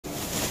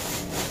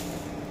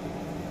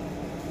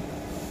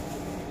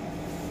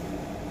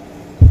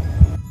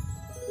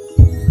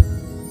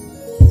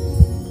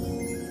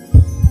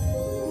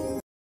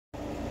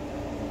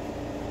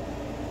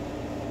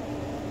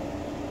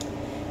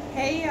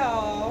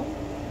y'all,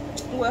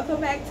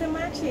 welcome back to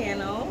my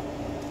channel.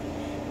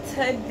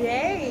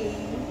 Today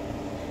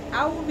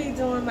I will be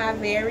doing my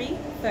very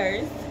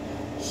first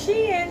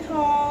SHEIN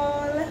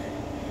haul.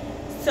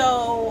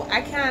 So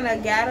I kind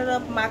of gathered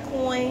up my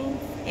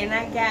coins and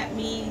I got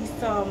me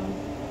some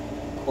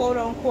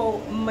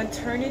quote-unquote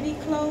maternity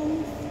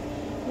clothes,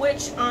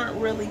 which aren't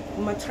really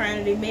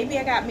maternity. Maybe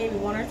I got maybe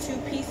one or two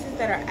pieces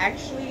that I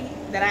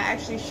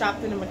actually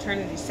shopped in the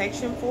maternity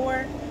section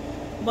for,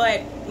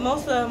 but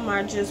most of them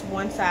are just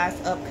one size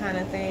up kind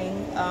of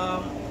thing.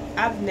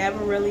 I've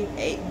never really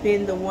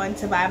been the one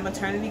to buy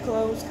maternity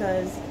clothes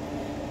because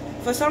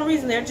for some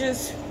reason they're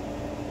just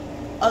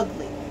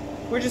ugly.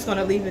 We're just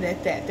gonna leave it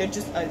at that. They're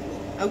just ugly.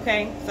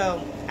 Okay,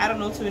 so I don't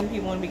know too many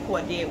people want to be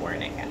caught dead wearing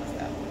that kind of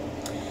stuff.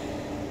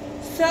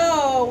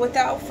 So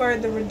without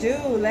further ado,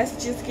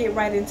 let's just get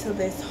right into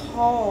this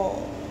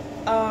haul.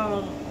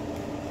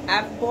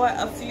 I've bought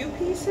a few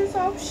pieces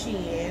off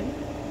SHEIN.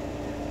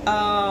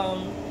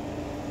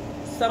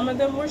 Some of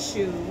them were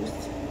shoes.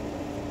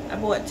 I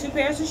bought 2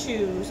 pairs of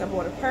shoes. I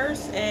bought a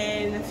purse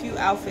and a few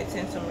outfits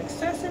and some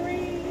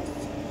accessories.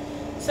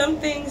 Some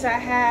things I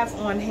have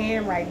on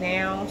hand right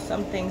now.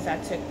 Some things I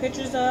took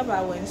pictures of.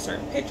 I will insert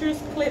pictures,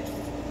 clips,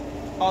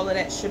 all of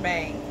that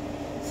shebang.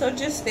 So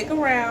just stick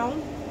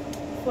around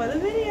for the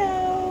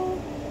video.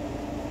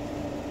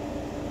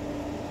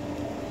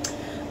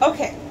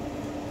 Okay,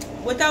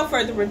 without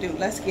further ado,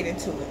 let's get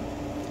into it.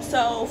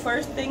 So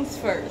first things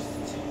first,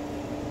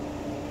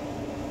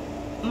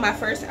 my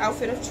first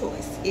outfit of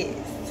choice is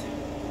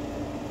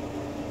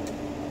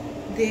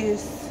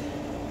this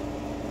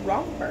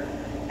romper,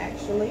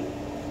 actually.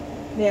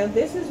 Now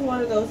this is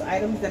one of those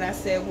items that I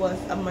said was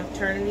a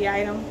maternity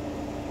item.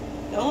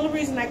 The only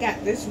reason I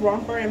got this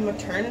romper in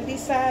maternity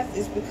size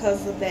is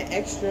because of that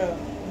extra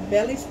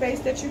belly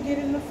space that you get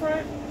in the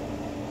front.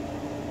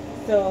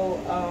 So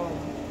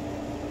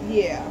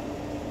yeah,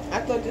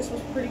 I thought this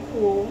was pretty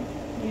cool.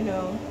 You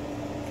know,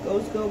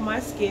 goes good with my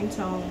skin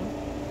tone,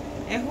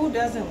 and who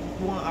doesn't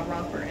want a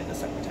romper in the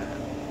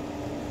summertime?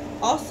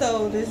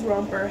 Also, this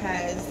romper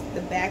has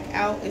the back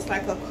out. It's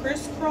like a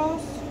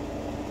crisscross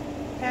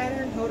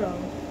pattern. Hold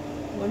on,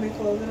 women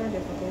clothing are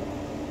difficult.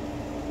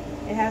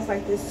 It has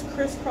like this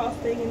crisscross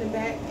thing in the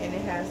back, and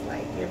it has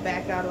like your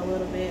back out a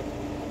little bit.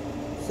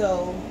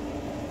 So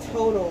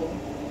total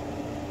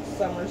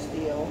summer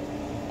steal,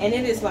 and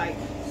it is like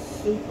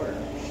super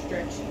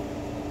stretchy.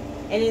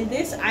 And in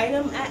this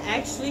item, I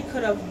actually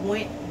could have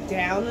went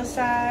down a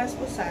size.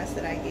 What size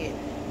did I get?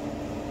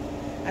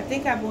 I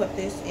think I bought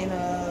this in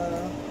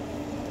a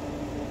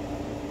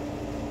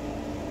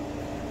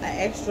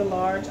extra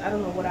large. I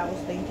don't know what I was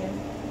thinking,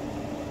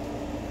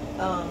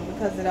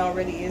 because it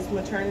already is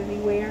maternity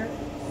wear.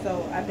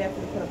 So I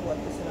definitely could have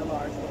bought this in a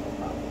large, no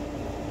problem.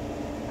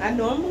 I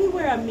normally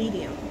wear a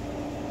medium.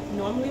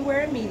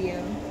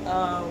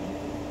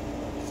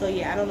 So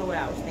yeah, I don't know what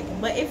I was thinking,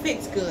 but it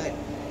fits good.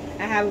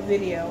 I have a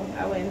video.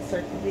 I will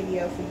insert the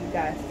video for you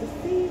guys to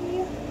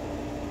see.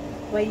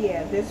 But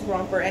yeah, this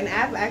romper, and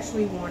I've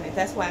actually worn it.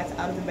 That's why it's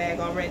out of the bag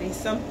already.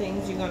 Some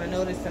things you're gonna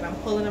notice that I'm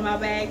pulling in my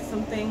bag.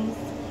 Some things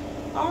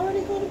are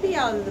already gonna be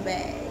out of the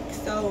bag.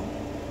 So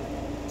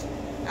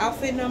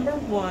outfit number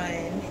 1,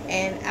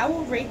 and I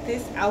will rate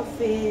this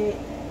outfit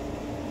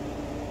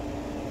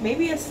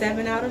maybe a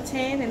 7 out of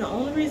 10. And the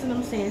only reason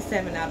I'm saying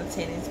 7 out of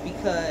 10 is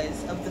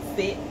because of the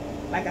fit.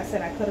 Like I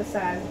said, I could have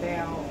sized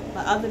down,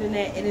 but other than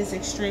that, it is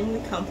extremely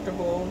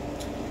comfortable.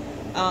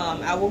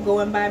 I will go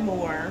and buy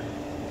more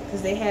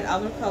because they had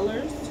other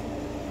colors,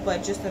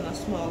 but just in a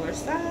smaller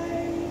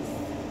size.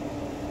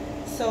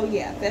 So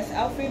yeah, that's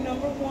outfit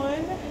number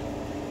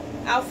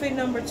 1. Outfit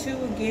number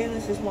 2, again,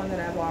 this is one that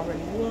I've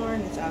already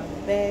worn. It's out of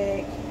the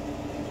bag.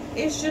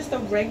 It's just a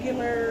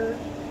regular,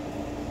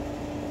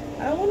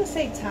 I don't want to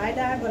say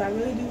tie-dye, but I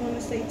really do want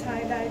to say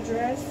tie-dye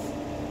dress.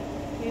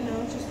 You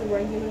know, just a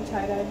regular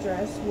tie-dye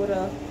dress with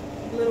a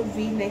little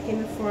V-neck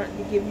in the front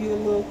to give you a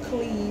little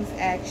sleeve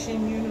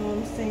action, you know what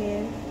I'm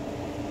saying?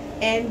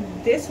 And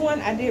this one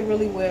I did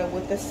really well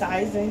with the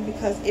sizing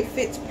because it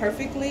fits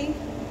perfectly.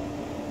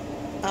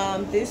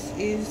 This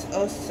is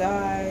a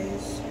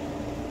size,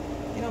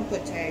 they don't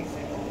put tags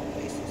in all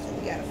places, so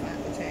we gotta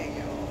find the tag,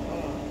 y'all.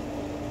 Hold on.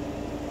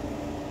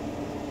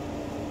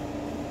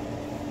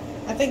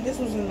 I think this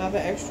was another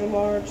extra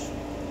large.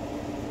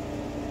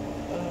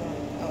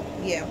 Oh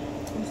yeah,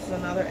 this is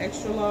another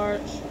extra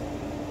large.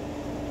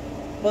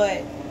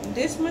 But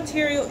this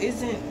material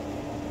isn't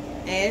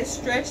as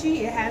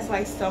stretchy. It has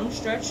like some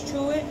stretch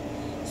to it.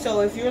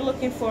 So if you're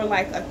looking for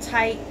like a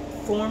tight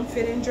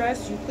form-fitting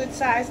dress, you could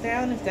size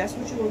down if that's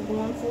what you were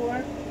going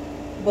for.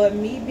 But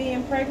me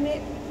being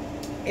pregnant,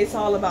 it's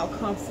all about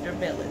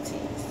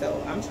comfortability.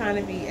 So I'm trying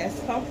to be as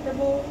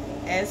comfortable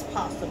as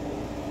possible.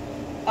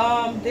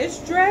 This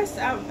dress,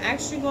 I'm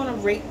actually going to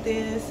rate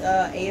this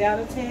 8 out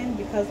of 10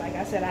 because like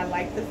I said, I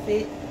like the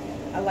fit.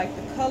 I like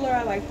the color,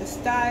 I like the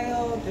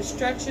style, the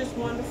stretch is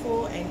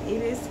wonderful, and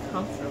it is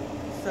comfortable.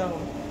 So,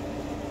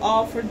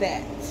 all for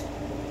that.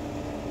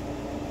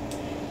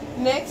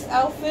 Next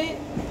outfit,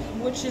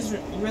 which is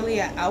really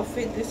an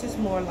outfit, this is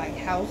more like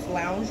house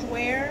lounge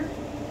wear.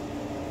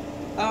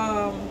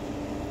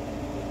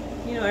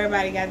 You know,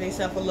 everybody got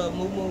themselves a little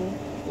moo-moo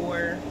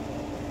or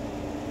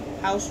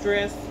house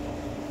dress.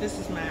 This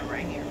is mine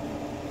right here.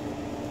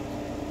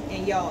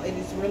 And y'all, it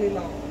is really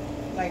long.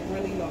 Like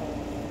really long.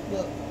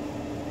 Look.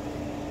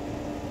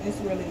 It's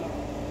really long.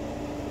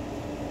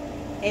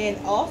 And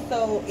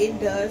also it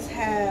does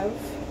have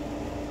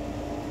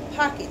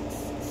pockets.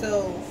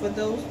 So for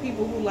those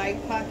people who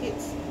like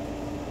pockets,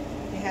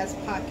 it has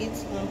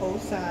pockets on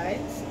both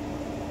sides.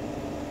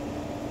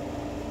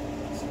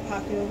 There's a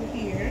pocket over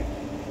here.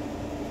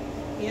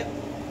 Yep,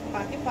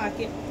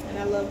 pocket. And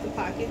I love the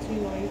pockets.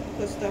 You know, you can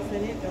put stuff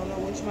in it. Don't know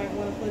what you might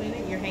want to put in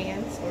it, your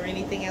hands or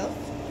anything else.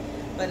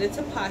 But it's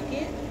a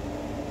pocket.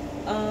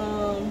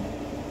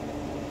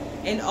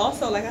 And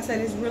also, like I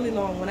said, it's really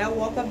long. When I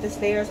walk up the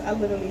stairs, I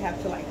literally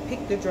have to like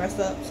pick the dress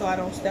up so I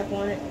don't step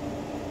on it.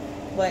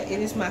 But it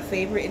is my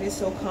favorite. It is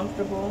so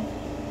comfortable.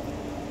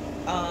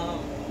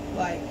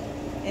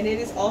 And it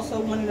is also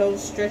one of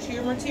those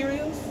stretchier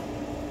materials.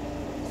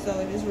 So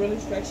it is really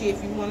stretchy.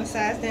 If you want to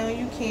size down,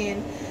 you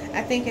can.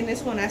 I think in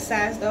this one I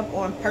sized up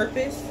on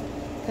purpose,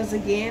 because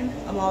again,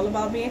 I'm all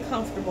about being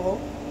comfortable.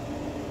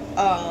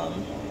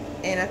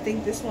 And I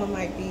think this one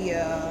might be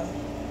a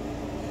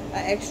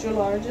extra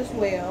large as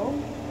well.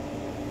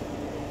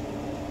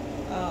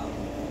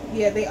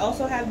 Yeah, they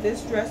also have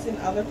this dress in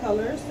other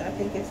colors. I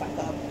think it's like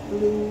a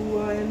blue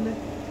one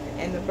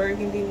and the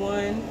burgundy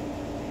one.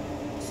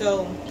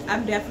 So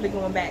I'm definitely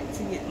going back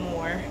to get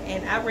more.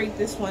 And I rate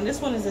this one.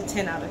 This one is a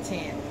 10 out of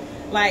 10.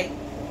 Like,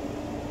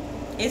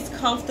 it's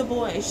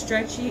comfortable and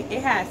stretchy.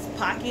 It has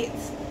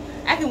pockets.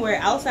 I can wear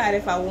it outside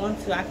if I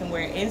want to. I can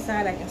wear it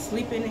inside. I can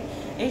sleep in it.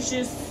 It's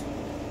just,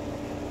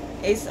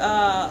 it's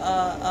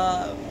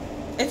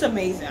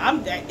amazing.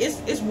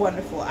 It's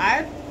wonderful.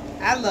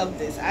 I love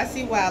this. I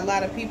see why a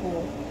lot of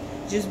people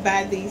just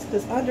buy these,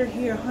 because under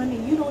here, honey,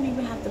 you don't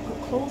even have to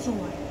put clothes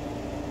on.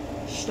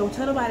 Shh, don't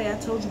tell nobody I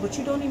told you, but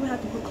you don't even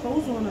have to put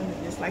clothes on under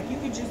this. Like, you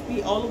could just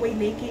be all the way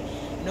naked,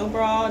 no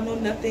bra, no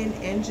nothing,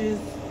 and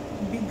just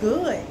be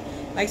good.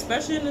 Like,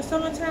 especially in the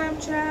summertime,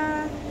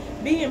 child,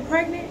 being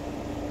pregnant,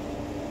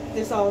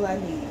 that's all I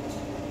need.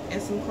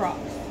 And some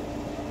Crocs.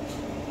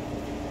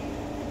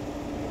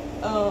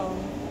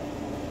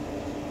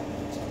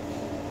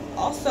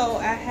 Also,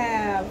 I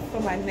have,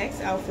 for my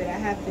next outfit, I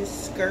have this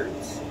skirt.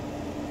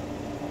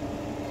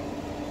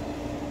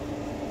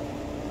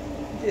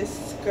 This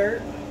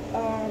skirt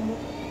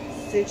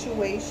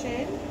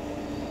situation.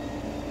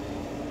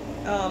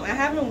 I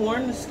haven't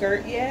worn the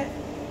skirt yet,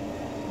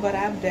 but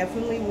I've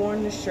definitely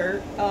worn the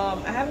shirt. I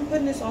haven't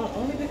put this on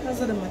only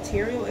because of the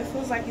material. It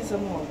feels like it's a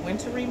more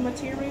wintry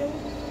material,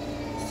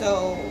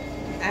 so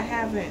I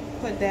haven't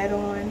put that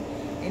on.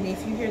 And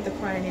if you hear the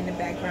crying in the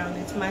background,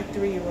 it's my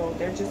 3-year-old.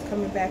 They're just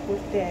coming back with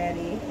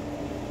daddy.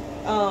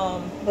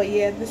 But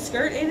yeah, the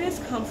skirt, it is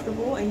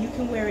comfortable, and you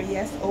can wear it,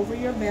 yes, over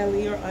your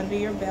belly or under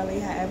your belly,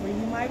 however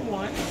you might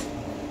want.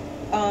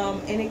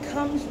 And it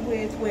comes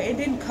with, well, it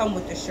didn't come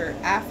with the shirt.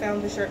 I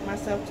found the shirt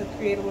myself to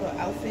create a little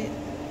outfit.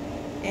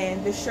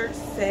 And the shirt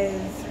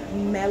says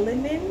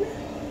melanin,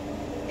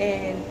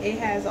 and it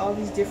has all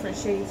these different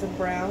shades of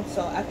brown.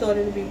 So I thought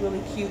it would be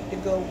really cute to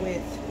go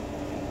with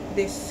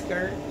this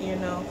skirt, you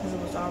know, because it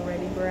was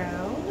already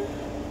brown.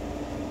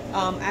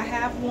 I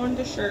have worn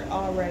the shirt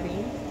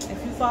already.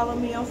 If you follow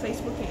me on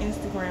Facebook and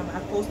Instagram,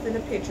 I posted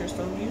a picture,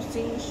 so you've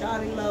seen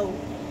Shawty Low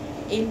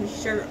in the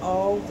shirt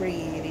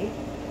already.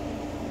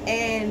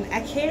 And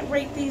I can't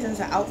rate these as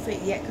an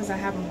outfit yet because I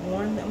haven't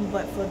worn them,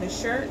 but for the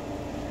shirt,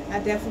 I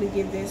definitely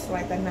give this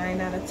like a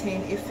 9 out of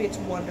 10. It fits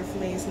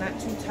wonderfully. It's not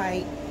too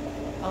tight,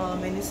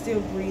 and it's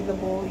still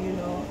breathable, you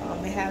know.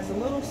 It has a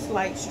little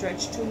slight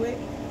stretch to it.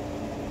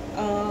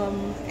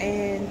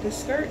 And the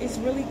skirt is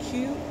really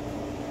cute.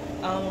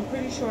 I'm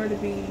pretty sure to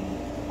be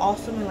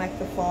awesome in like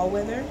the fall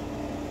weather.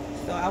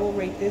 So I will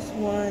rate this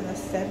one a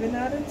 7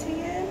 out of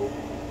 10.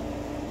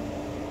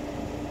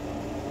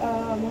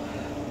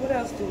 What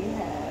else do we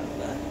have?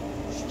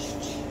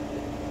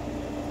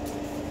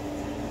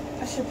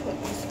 I should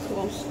put this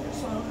closer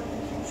so I don't have to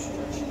keep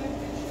stretching it.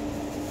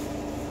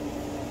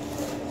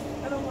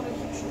 I don't want to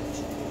keep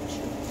stretching it.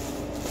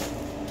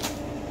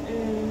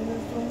 And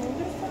let's go on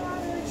this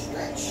side.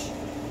 Stretch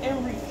and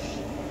reach.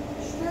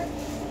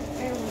 Stretch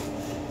and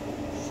reach.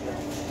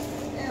 Stretch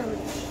and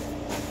reach.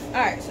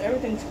 Alright, so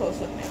everything's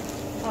close up now.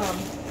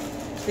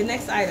 The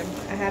next item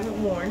I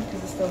haven't worn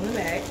because it's still in the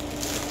bag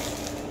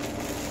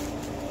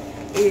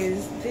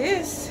is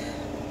this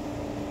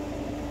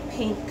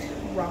pink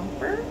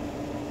romper.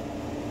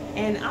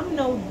 And I'm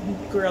no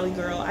girly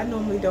girl. I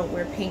normally don't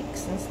wear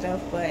pinks and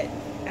stuff, but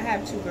I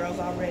have 2 girls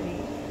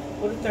already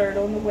with a 3rd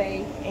on the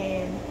way,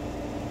 and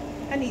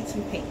I need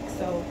some pink.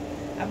 So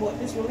I bought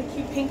this really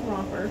cute pink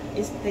romper.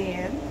 It's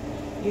thin,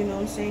 you know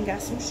what I'm saying,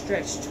 got some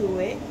stretch to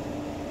it.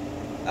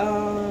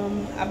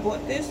 I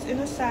bought this in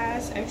a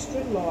size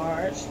extra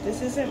large.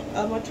 This isn't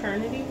a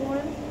maternity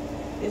one.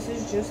 This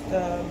is just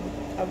a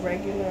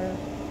regular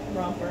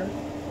romper.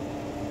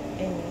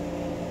 And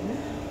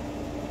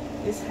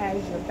This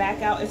has your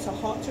back out. It's a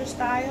halter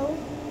style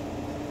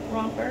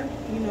romper,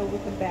 you know,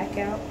 with the back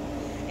out.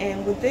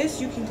 And with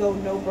this, you can go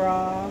no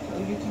bra, or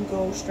you can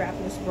go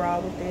strapless bra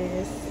with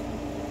this.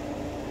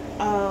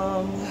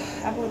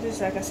 I bought this,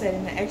 like I said,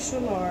 in the extra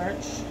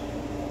large.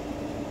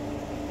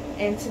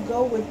 And to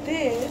go with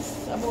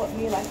this, I bought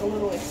me like a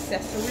little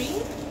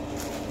accessory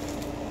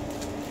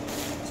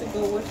to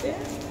go with it,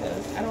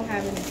 because I don't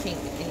have any pink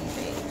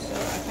anything, so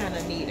I kind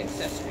of need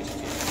accessories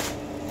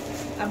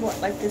too. I bought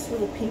like this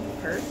little pink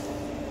purse,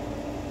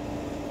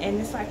 and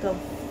it's like a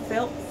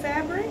felt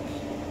fabric.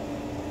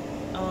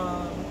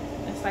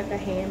 It's like a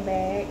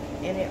handbag,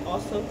 and it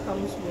also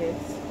comes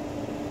with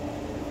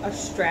a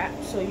strap,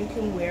 so you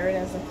can wear it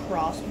as a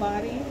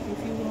crossbody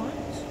if you want,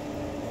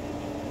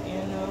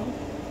 you know.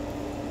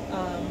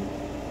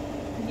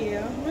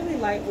 Yeah, really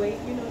lightweight,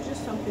 you know,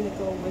 just something to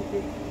go with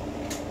it.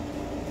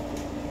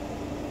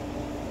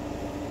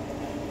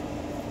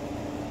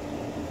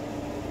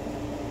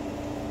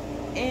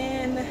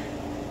 And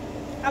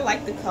I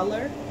like the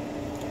color.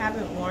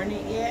 Haven't worn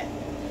it yet,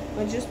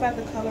 but just by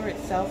the color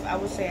itself, I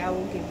would say I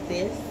will give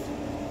this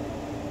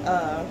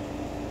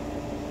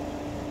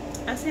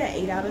I'd say an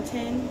 8 out of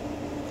 10,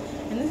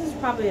 and this is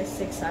probably a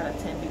 6 out of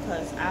 10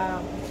 because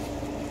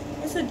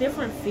it's a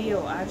different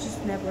feel. I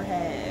just never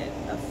had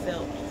a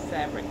felt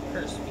fabric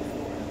purse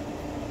before,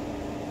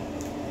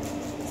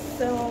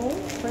 so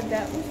but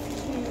that was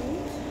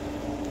cute.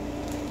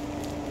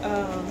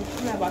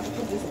 I'm not about to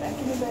put this back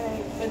in the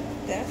bag, but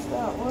that's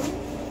that one.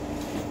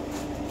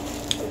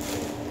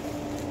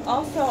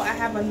 Also, I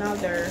have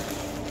another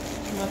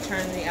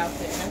maternity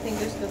outfit, and I think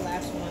this is the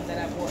last one that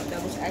I bought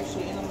that was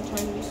actually in the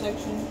maternity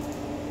section.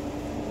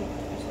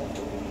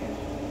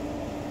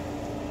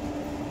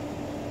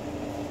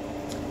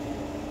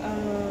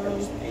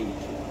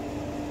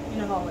 In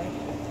the hallway.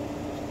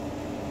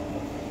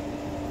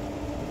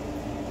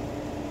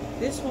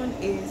 This one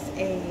is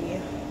a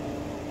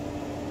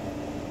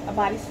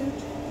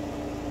bodysuit,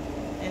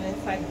 and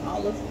it's like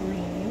olive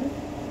green,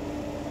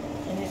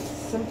 and it's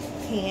some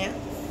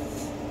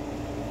pants,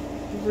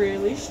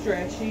 really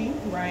stretchy,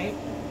 right?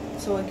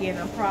 So again,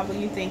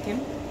 you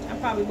thinking I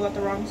probably bought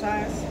the wrong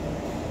size.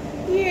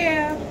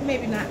 Yeah,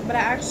 maybe not, but I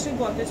actually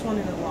bought this one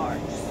in a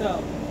large.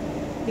 So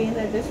being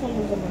that this one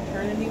was a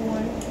maternity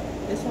one,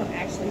 this one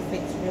actually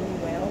fits really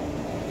well,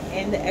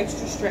 and the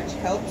extra stretch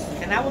helps.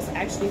 And I was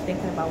actually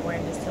thinking about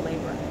wearing this to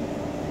labor,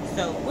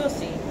 so we'll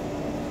see.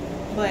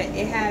 But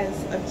it has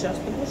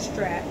adjustable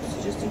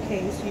straps, just in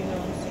case, you know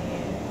what I'm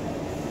saying,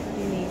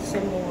 you need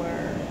some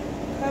more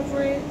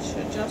coverage.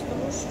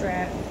 Adjustable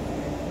strap,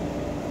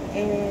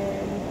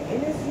 and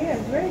it is, yeah,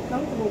 it's very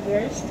comfortable,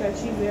 very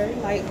stretchy, very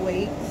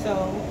lightweight.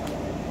 So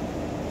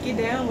get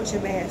down with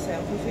your bad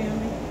self, you feel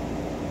me?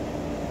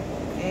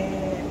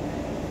 And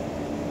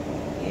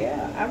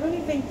yeah, I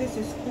really think this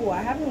is cool.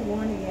 I haven't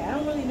worn it yet. I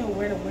don't really know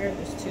where to wear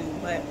this to,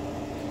 but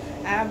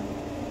I've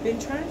been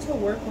trying to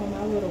work on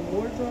my little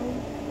wardrobe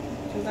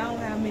because I don't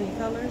have many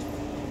colors.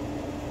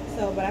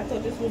 So, but I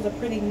thought this was a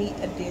pretty neat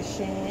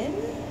addition.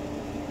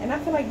 And I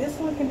feel like this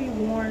one can be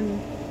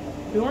worn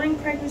during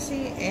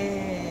pregnancy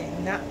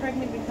and not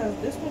pregnant, because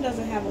this one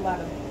doesn't have a lot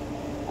of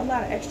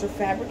extra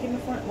fabric in the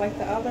front like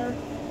the other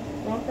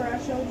romper I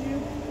showed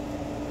you.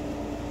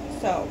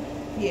 So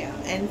yeah,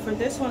 and for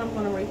this one, I'm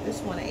going to rate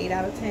this one an 8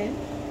 out of 10.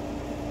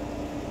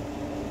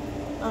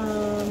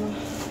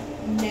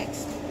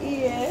 Next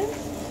is,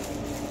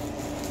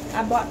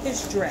 I bought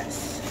this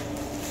dress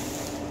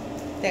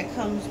that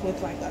comes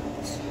with like a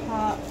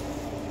top,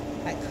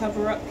 like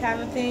cover up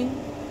kind of thing.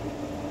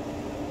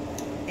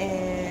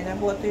 And I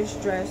bought this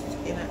dress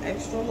in an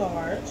extra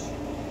large.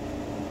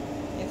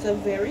 It's a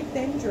very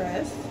thin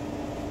dress,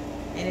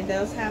 and it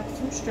does have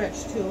some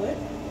stretch to it.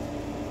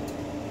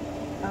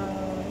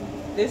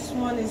 This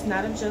one is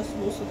not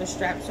adjustable, so the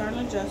straps aren't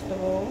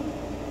adjustable,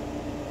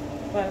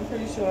 but I'm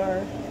pretty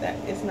sure that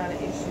it's not an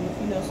issue. If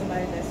you know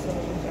somebody that sews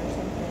or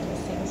something, the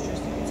seamstress,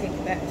 you can take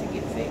it back to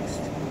get fixed.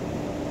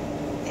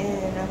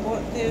 And I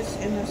bought this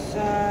in a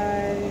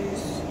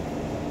size,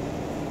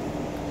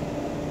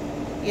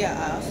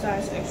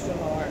 size extra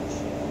large,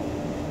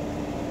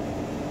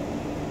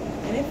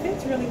 and it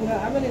fits really well.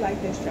 I really like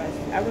this dress.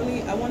 I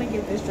want to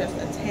give this dress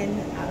a 10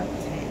 out of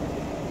 10.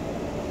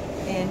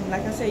 And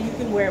like I said, you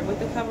can wear it with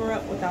the cover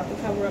up, without the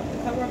cover up. The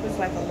cover up is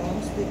like a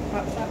long sleeve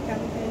crop top kind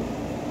of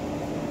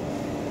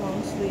thing,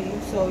 long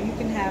sleeve. So you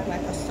can have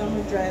like a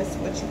summer dress,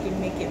 but you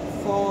can make it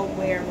fall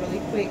wear really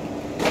quick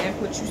and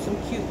put you some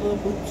cute little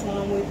boots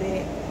on with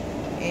it.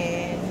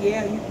 And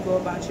yeah, you can go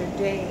about your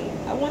day.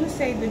 I want to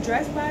say the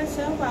dress by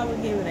itself, I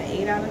would give it an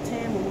 8 out of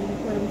 10, but when you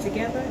put them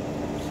together,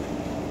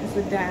 it's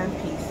a dime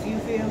piece. You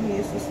feel me?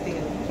 It's a steal.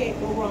 You can't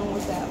go wrong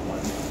with that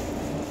one.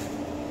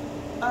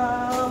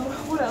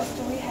 What else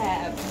do we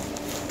have?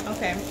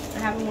 Okay, I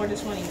haven't worn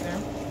this one either.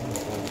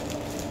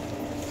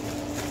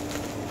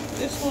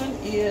 This one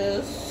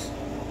is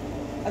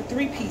a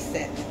 3-piece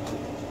set,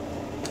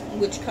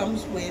 which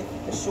comes with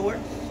the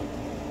shorts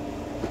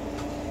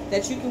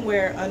that you can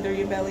wear under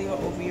your belly or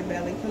over your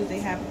belly because they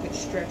have a good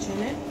stretch in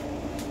it.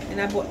 And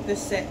I bought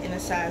this set in a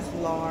size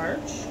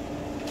large.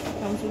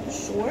 Comes with the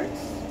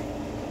shorts.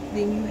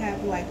 Then you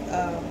have like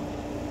a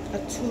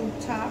tube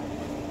top.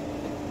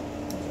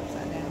 It's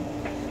upside down.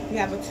 You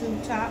have a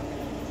tube top.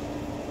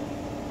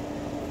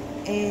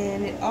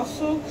 And it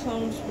also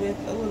comes with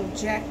a little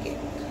jacket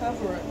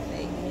cover-up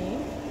thingy,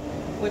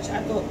 which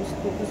I thought was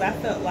cool because I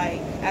felt like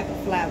I could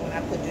fly when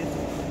I put this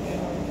on, you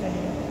know what I'm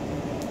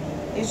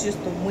saying? It's just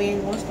the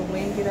wind, once the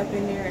wind get up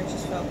in there, it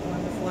just felt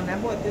wonderful. And I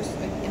bought this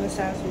in a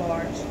size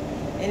large.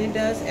 And it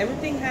does,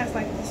 everything has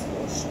like this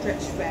little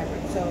stretch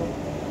fabric. So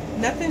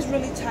nothing's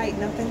really tight,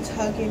 nothing's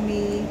hugging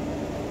me.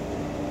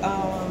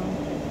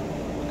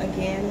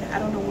 Again, I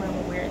don't know where I'm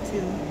gonna wear it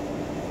to.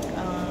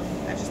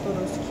 I just thought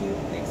it was cute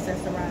and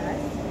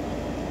accessorized.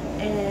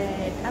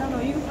 And I don't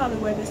know, you can probably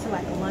wear this to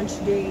like a lunch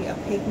date, a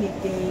picnic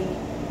date,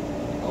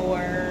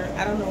 or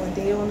I don't know, a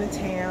day on the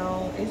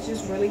town. It's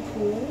just really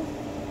cool.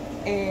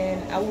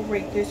 And I will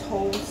rate this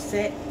whole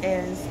set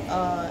as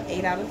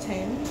 8 out of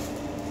 10.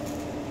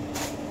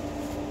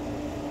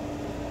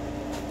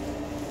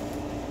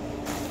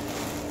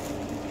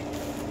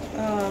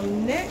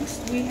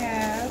 Next we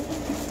have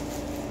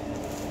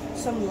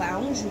some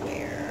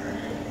loungewear.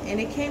 And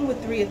it came with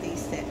 3 of these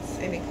sets.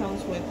 And it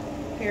comes with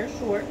a pair of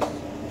shorts.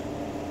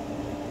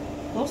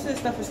 Most of this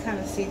stuff is kind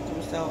of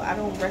see-through, so I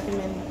don't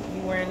recommend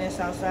you wearing this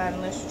outside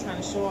unless you're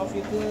trying to show off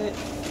your goods.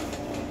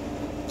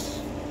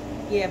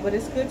 Yeah, but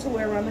it's good to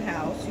wear around the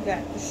house. You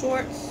got the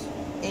shorts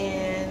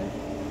and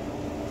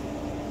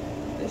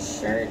the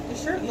shirt. The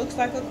shirt looks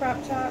like a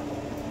crop top,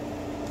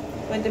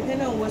 but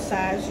depending on what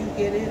size you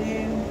get it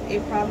in,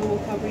 it probably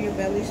will cover your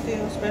belly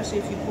still, especially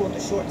if you pull the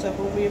shorts up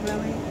over your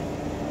belly.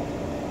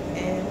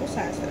 And what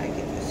size did I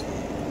get this in?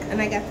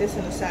 And I got this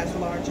in a size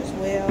large as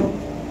well.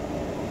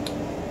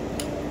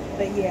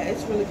 But yeah,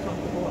 it's really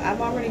comfortable.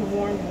 I've already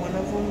worn one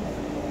of them.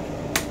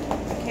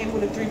 It came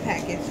with a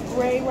 3-pack. It's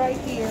gray right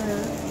here.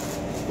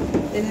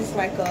 Then it's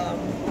like a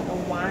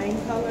wine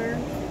color.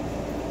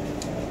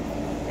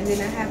 And then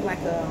I have like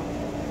a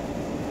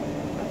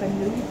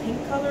nude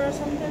pink color or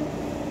something.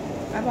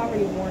 I've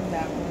already worn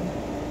that one.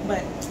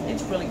 But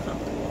it's really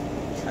comfortable.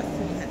 Trust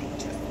me, honey.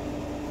 Trust me.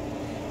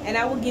 And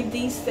I will give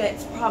these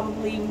sets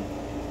probably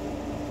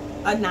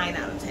a 9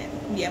 out of 10.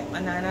 Yep,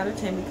 a 9 out of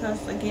 10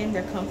 because, again,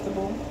 they're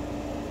comfortable.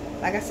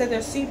 Like I said,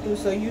 they're see-through,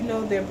 so you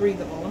know they're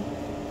breathable.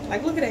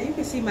 Like, look at that. You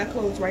can see my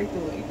clothes right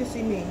through it. You can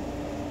see me.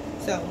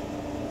 So,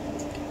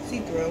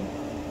 see-through.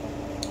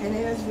 And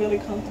it is really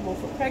comfortable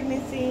for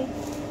pregnancy.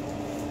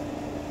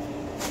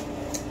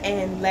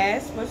 And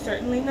last but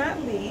certainly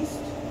not least,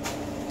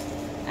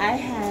 I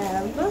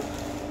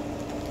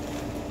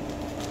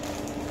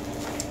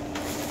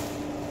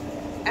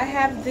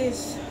have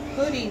this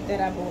hoodie that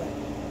I bought.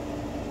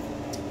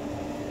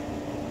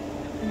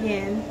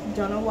 Again,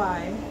 don't know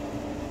why.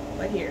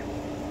 But here,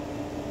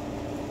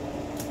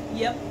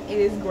 yep, it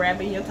is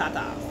grabbing your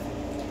tatas.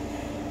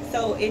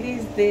 So it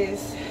is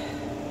this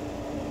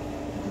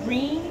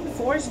green,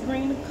 forest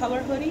green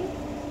color hoodie,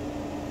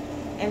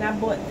 and I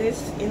bought this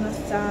in a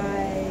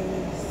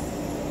size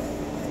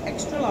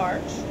extra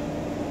large.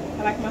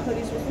 I like my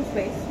hoodies with some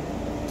space.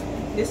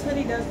 This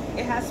hoodie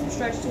it has some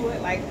stretch to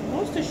it. Like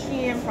most of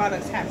SHEIN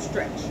products have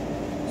stretch,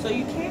 so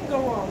you can't go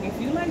wrong. If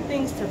you like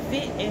things to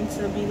fit and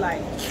to be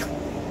like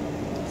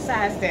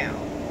size down.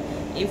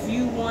 If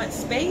you want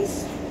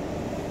space,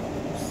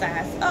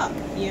 size up,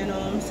 you know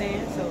what I'm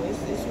saying? So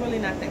it's really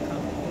not that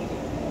complicated.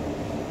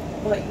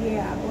 But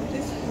yeah, I bought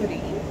this hoodie,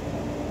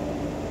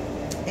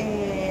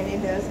 and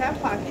it does have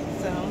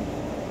pockets. So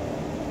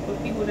for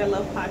people that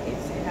love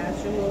pockets, it has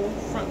your little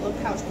front little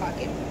pouch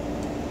pocket,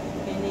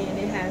 and then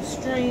it has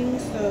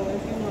strings. So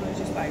if you want to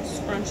just like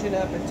scrunch it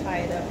up and tie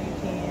it up, you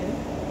can.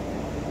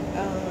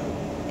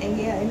 And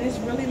yeah, and it's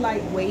really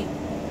lightweight.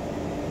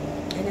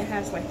 And it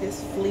has like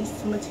this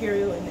fleece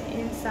material in the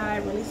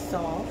inside, really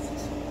soft.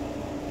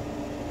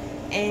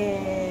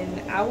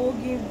 And I will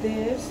give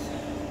this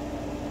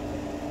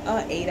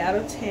a 8 out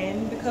of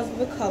 10 because of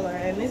the color.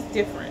 And it's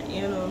different,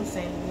 you know what I'm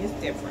saying? It's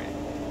different.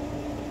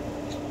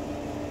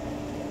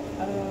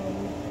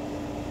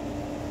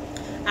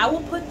 I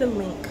will put the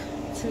link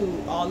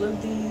to all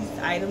of these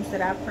items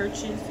that I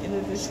purchased in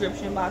the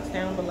description box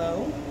down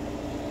below.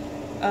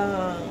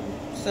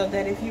 So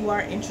that if you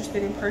are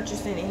interested in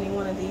purchasing any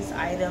one of these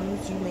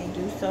items, you may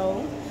do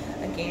so.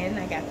 Again,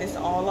 I got this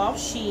all off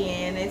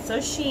SHEIN. It's a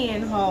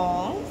SHEIN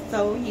haul.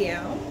 So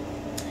yeah.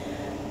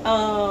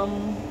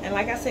 And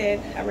like I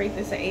said, I rate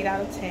this an 8 out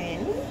of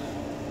 10.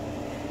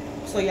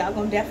 So y'all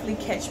gonna definitely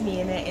catch me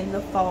in it in the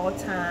fall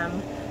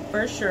time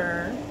for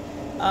sure.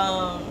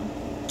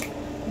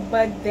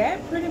 But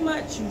that pretty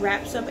much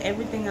wraps up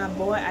everything I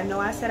bought. I know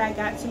I said I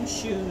got some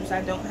shoes.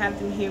 I don't have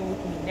them here with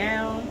me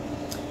now.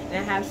 And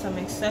I have some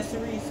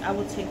accessories. I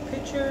will take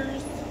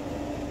pictures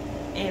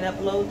and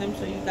upload them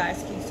so you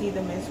guys can see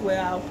them as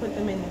well. I'll put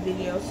them in the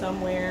video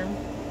somewhere.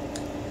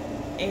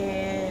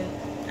 And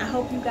I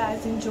hope you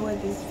guys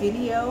enjoyed this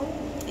video.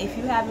 If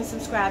you haven't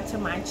subscribed to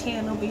my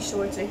channel, be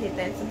sure to hit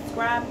that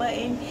subscribe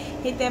button,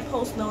 hit that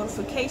post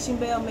notification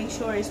bell, make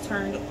sure it's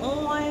turned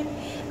on.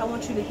 I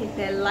want you to hit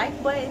that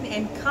like button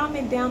and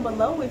comment down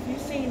below if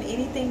you've seen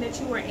anything that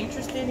you were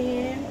interested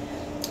in.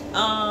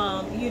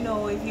 You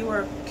know, if you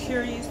were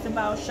curious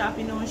about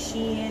shopping on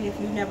SHEIN, if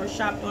you've never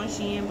shopped on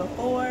SHEIN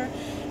before,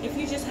 if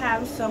you just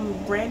have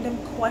some random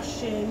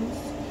questions,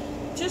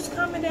 just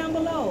comment down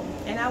below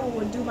and I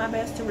will do my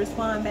best to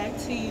respond back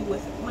to you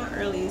with my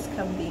earliest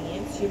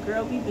convenience. Your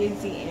girl be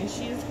busy and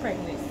she is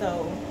pregnant,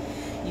 so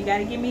you got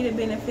to give me the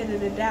benefit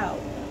of the doubt.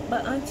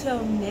 But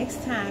until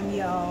next time,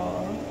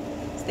 y'all,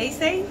 stay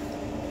safe.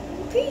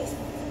 Peace.